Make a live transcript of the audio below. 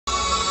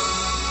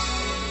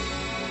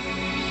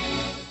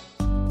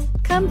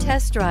Come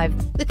test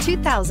drive the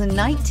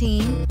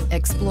 2019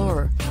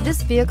 Explorer.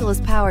 This vehicle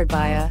is powered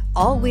by a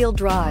all-wheel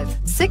drive,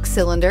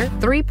 6-cylinder,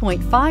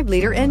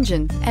 3.5-liter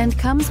engine and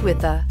comes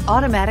with a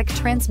automatic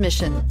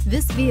transmission.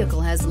 This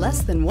vehicle has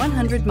less than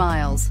 100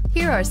 miles.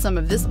 Here are some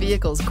of this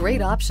vehicle's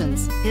great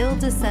options: hill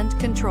descent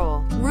control,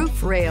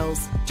 roof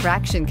rails,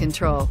 traction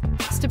control,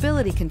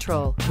 stability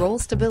control, roll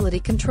stability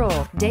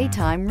control,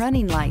 daytime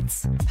running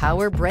lights,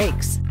 power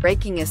brakes,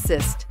 braking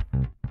assist.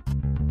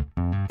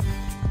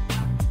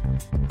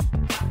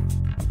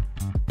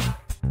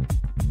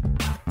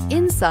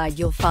 Inside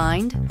you'll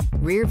find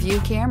rear view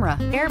camera,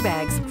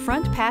 airbags,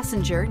 front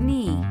passenger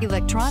knee,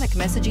 electronic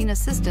messaging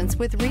assistance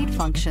with read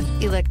function,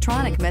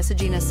 electronic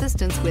messaging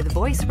assistance with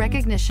voice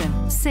recognition,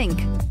 sync,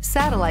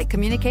 satellite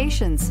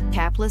communications,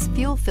 capless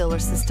fuel filler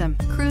system,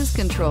 cruise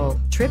control,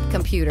 trip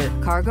computer,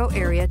 cargo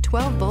area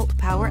 12-volt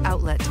power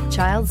outlet,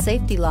 child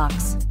safety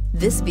locks.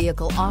 This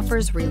vehicle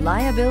offers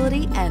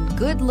reliability and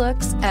good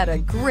looks at a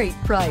great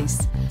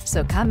price.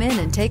 So come in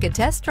and take a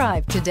test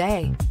drive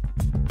today.